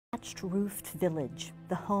Thatched-roofed village,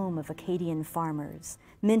 the home of Acadian farmers,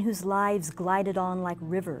 men whose lives glided on like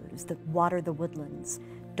rivers that water the woodlands,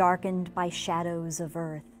 darkened by shadows of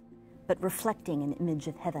earth, but reflecting an image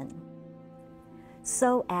of heaven.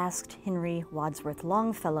 So asked Henry Wadsworth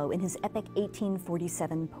Longfellow in his epic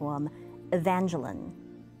 1847 poem, Evangeline,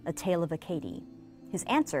 A Tale of Acady. His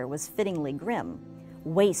answer was fittingly grim.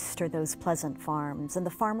 Waste are those pleasant farms, and the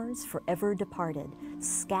farmers forever departed,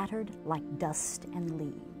 scattered like dust and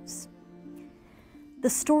leaves. The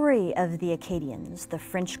story of the Acadians, the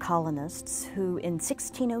French colonists who in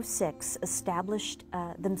 1606 established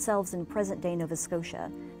themselves in present-day Nova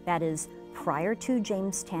Scotia, that is, prior to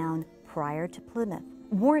Jamestown, prior to Plymouth,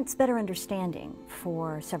 warrants better understanding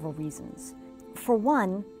for several reasons. For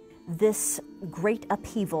one, this great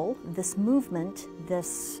upheaval, this movement,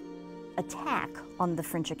 this attack on the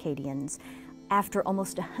French Acadians, after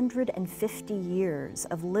almost 150 years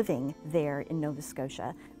of living there in Nova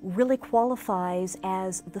Scotia, really qualifies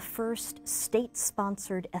as the first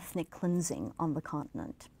state-sponsored ethnic cleansing on the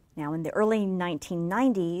continent. Now, in the early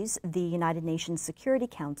 1990s, the United Nations Security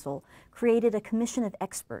Council created a commission of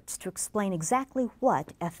experts to explain exactly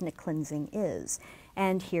what ethnic cleansing is.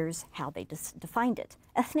 And here's how they defined it.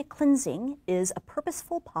 Ethnic cleansing is a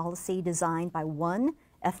purposeful policy designed by one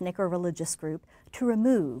ethnic or religious group to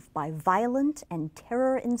remove by violent and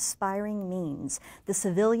terror-inspiring means the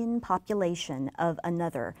civilian population of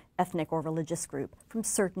another ethnic or religious group from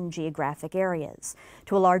certain geographic areas.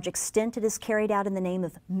 To a large extent, it is carried out in the name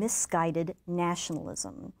of misguided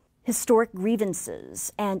nationalism, historic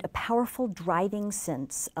grievances, and a powerful driving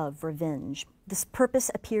sense of revenge. This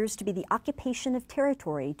purpose appears to be the occupation of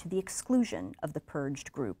territory to the exclusion of the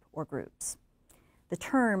purged group or groups. The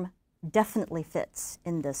term definitely fits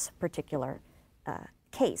in this particular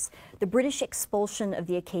case. The British expulsion of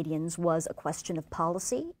the Acadians was a question of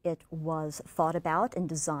policy. It was thought about and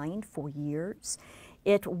designed for years.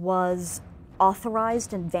 It was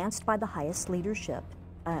authorized and advanced by the highest leadership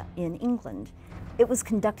in England. It was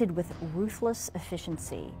conducted with ruthless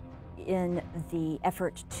efficiency in the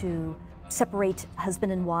effort to separate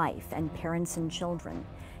husband and wife and parents and children,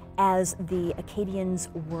 as the Acadians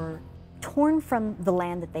were torn from the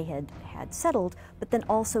land that they had settled, but then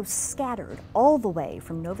also scattered all the way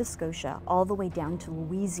from Nova Scotia all the way down to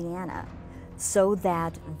Louisiana, so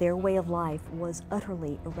that their way of life was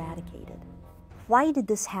utterly eradicated. Why did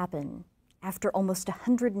this happen after almost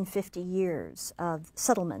 150 years of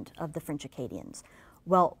settlement of the French Acadians?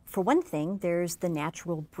 Well, for one thing, there's the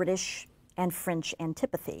natural British and French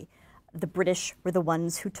antipathy. The British were the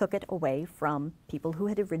ones who took it away from people who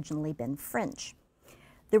had originally been French.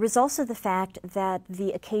 There was also the fact that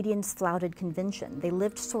the Acadians flouted convention. They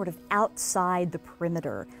lived sort of outside the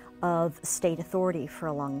perimeter of state authority for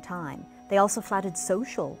a long time. They also flouted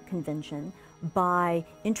social convention by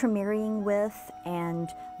intermarrying with and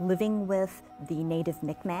living with the native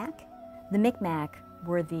Micmac. The Micmac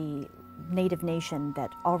were the native nation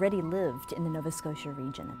that already lived in the Nova Scotia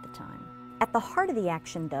region at the time. At the heart of the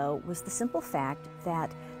action, though, was the simple fact that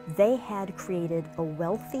they had created a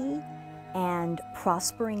wealthy and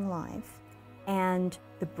prospering life, and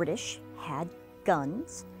the British had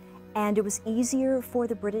guns, and it was easier for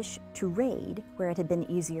the British to raid where it had been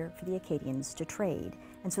easier for the Acadians to trade,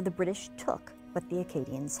 and so the British took what the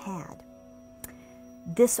Acadians had.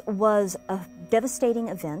 This was a devastating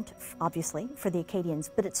event, obviously, for the Acadians,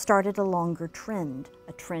 but it started a longer trend,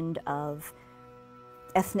 a trend of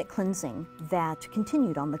ethnic cleansing that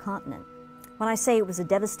continued on the continent. When I say it was a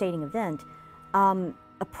devastating event,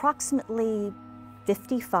 approximately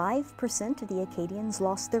 55% of the Acadians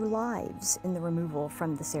lost their lives in the removal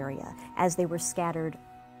from this area as they were scattered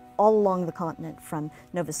all along the continent from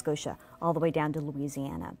Nova Scotia all the way down to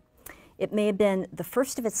Louisiana. It may have been the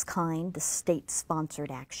first of its kind, the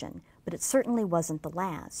state-sponsored action, but it certainly wasn't the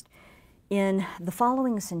last. In the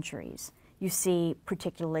following centuries, you see,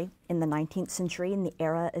 particularly in the 19th century, in the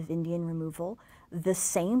era of Indian removal, the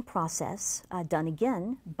same process done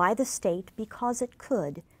again by the state because it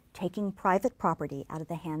could, taking private property out of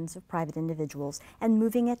the hands of private individuals and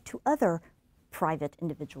moving it to other private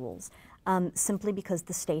individuals, simply because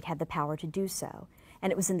the state had the power to do so.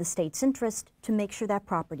 And it was in the state's interest to make sure that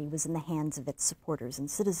property was in the hands of its supporters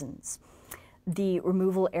and citizens. The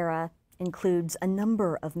removal era includes a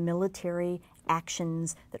number of military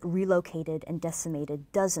actions that relocated and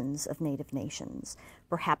decimated dozens of native nations.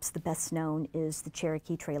 Perhaps the best known is the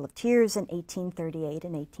Cherokee Trail of Tears in 1838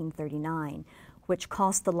 and 1839, which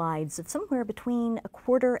cost the lives of somewhere between a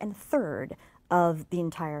quarter and a third of the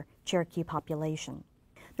entire Cherokee population.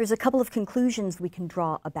 There's a couple of conclusions we can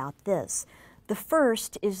draw about this. The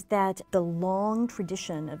first is that the long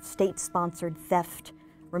tradition of state-sponsored theft,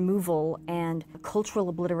 removal and cultural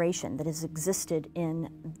obliteration that has existed in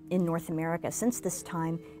North America since this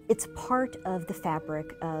time. It's part of the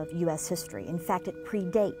fabric of U.S. history. In fact, it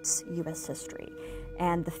predates U.S. history.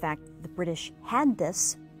 And the fact that the British had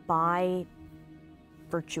this by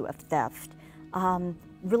virtue of theft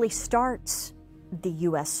really starts the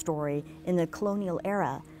U.S. story in the colonial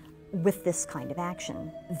era with this kind of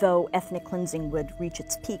action. Though ethnic cleansing would reach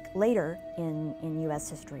its peak later in U.S.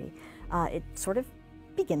 history, it sort of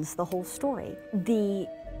begins the whole story. The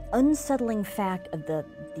unsettling fact of the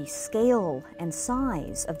scale and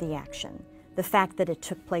size of the action, the fact that it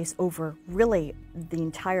took place over really the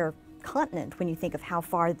entire continent when you think of how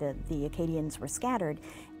far the Acadians were scattered,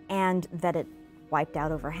 and that it wiped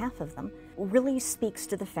out over half of them, really speaks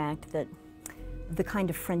to the fact that the kind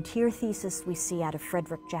of frontier thesis we see out of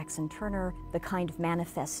Frederick Jackson Turner, the kind of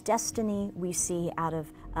manifest destiny we see out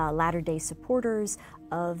of latter-day supporters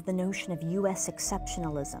of the notion of U.S.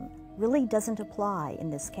 exceptionalism really doesn't apply in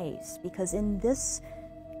this case, because in this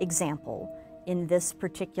example, in this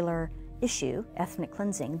particular issue, ethnic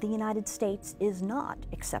cleansing, the United States is not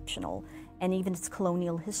exceptional, and even its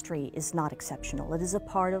colonial history is not exceptional. It is a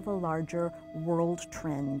part of a larger world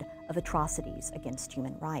trend of atrocities against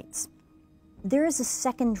human rights. There is a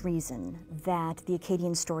second reason that the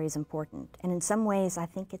Acadian story is important, and in some ways I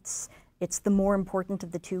think it's the more important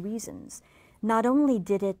of the two reasons. Not only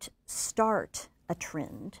did it start a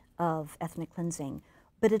trend of ethnic cleansing,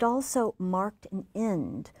 but it also marked an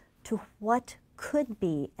end to what could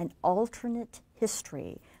be an alternate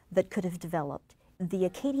history that could have developed. The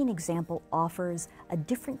Acadian example offers a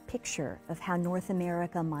different picture of how North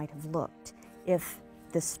America might have looked if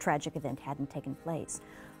this tragic event hadn't taken place.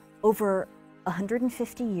 Over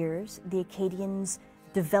 150 years, the Acadians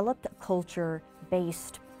developed a culture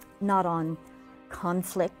based not on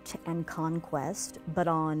conflict and conquest, but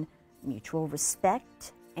on mutual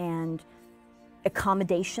respect and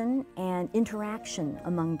accommodation and interaction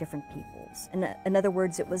among different peoples. In other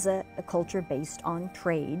words, it was a culture based on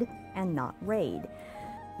trade and not raid.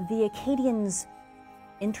 The Acadians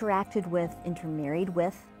interacted with, intermarried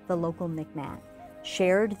with the local Mi'kmaq,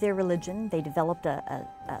 shared their religion. They developed a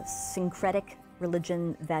syncretic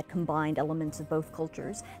religion that combined elements of both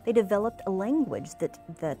cultures. They developed a language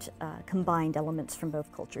that combined elements from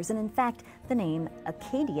both cultures. And in fact, the name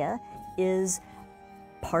Acadia is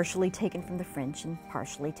partially taken from the French and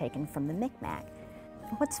partially taken from the Mi'kmaq.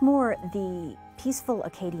 What's more, the peaceful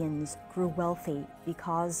Acadians grew wealthy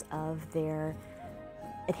because of their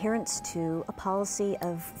adherence to a policy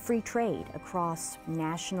of free trade across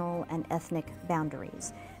national and ethnic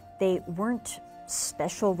boundaries. They weren't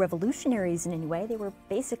special revolutionaries in any way. They were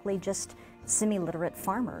basically just semi-literate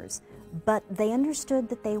farmers, but they understood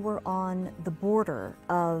that they were on the border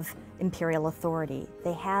of imperial authority.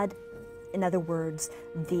 They had, in other words,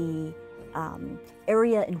 the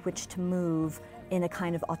area in which to move in a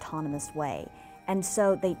kind of autonomous way. And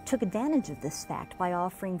so they took advantage of this fact by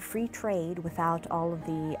offering free trade without all of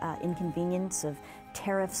the inconvenience of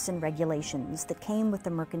tariffs and regulations that came with the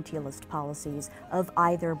mercantilist policies of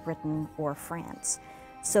either Britain or France.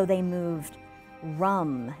 So they moved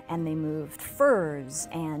rum, and they moved furs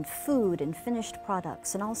and food and finished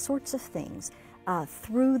products and all sorts of things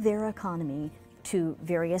through their economy to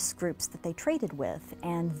various groups that they traded with,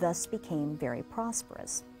 and thus became very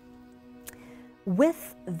prosperous.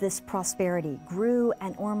 With this prosperity grew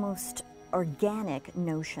an almost organic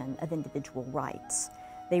notion of individual rights.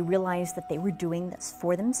 They realized that they were doing this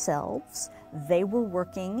for themselves. They were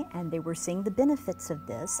working and they were seeing the benefits of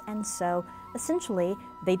this, and so essentially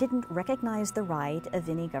they didn't recognize the right of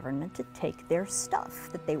any government to take their stuff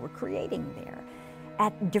that they were creating there.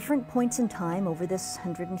 At different points in time over this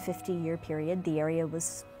 150-year period, the area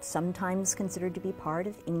was sometimes considered to be part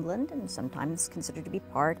of England and sometimes considered to be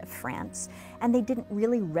part of France, and they didn't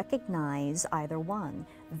really recognize either one.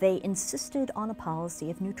 They insisted on a policy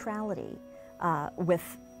of neutrality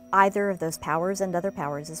with either of those powers and other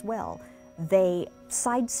powers as well. They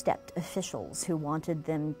sidestepped officials who wanted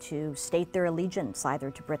them to state their allegiance either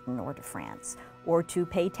to Britain or to France, or to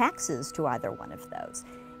pay taxes to either one of those.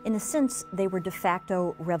 In a sense, they were de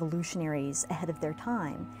facto revolutionaries ahead of their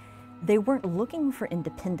time. They weren't looking for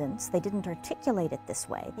independence. They didn't articulate it this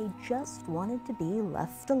way. They just wanted to be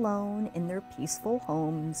left alone in their peaceful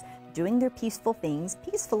homes, doing their peaceful things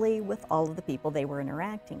peacefully with all of the people they were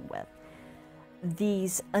interacting with.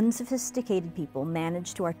 These unsophisticated people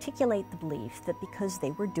managed to articulate the belief that because they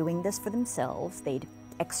were doing this for themselves, they'd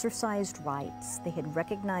exercised rights, they had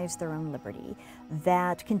recognized their own liberty,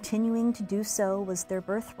 that continuing to do so was their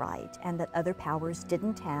birthright, and that other powers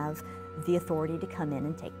didn't have the authority to come in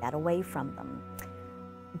and take that away from them.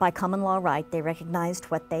 by common law right, they recognized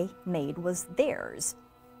what they made was theirs.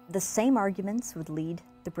 The same arguments would lead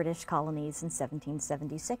the British colonies in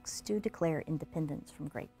 1776 to declare independence from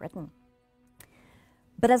Great Britain.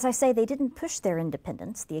 But as I say, they didn't push their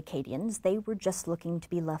independence, the Acadians. They were just looking to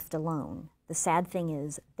be left alone. The sad thing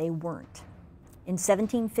is, they weren't. In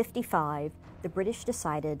 1755, the British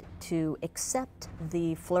decided to accept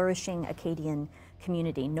the flourishing Acadian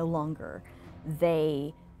community no longer.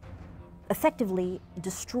 They effectively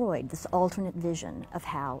destroyed this alternate vision of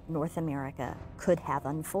how North America could have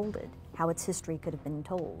unfolded, how its history could have been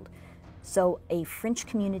told. So a French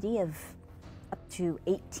community of up to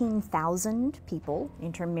 18,000 people,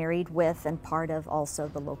 intermarried with and part of also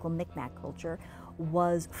the local Micmac culture,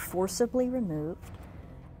 was forcibly removed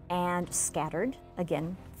and scattered,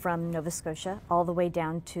 again, from Nova Scotia all the way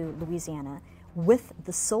down to Louisiana, with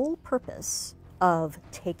the sole purpose of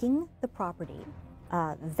taking the property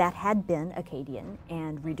that had been Acadian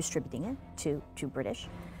and redistributing it to British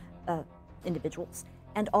individuals,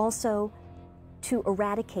 and also to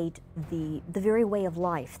eradicate the very way of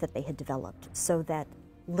life that they had developed, so that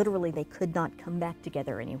literally they could not come back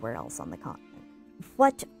together anywhere else on the continent.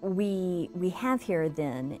 What we have here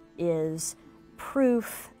then is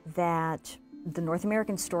proof that the North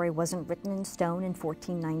American story wasn't written in stone in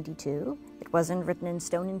 1492. It wasn't written in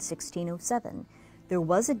stone in 1607. There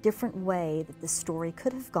was a different way that the story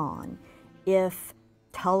could have gone if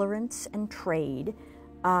tolerance and trade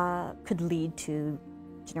could lead to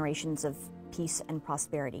generations of peace and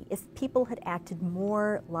prosperity. If people had acted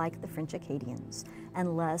more like the French Acadians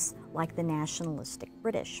and less like the nationalistic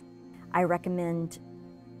British. I recommend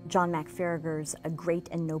John MacFarrager's A Great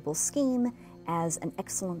and Noble Scheme as an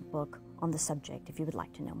excellent book on the subject if you would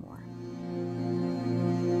like to know more.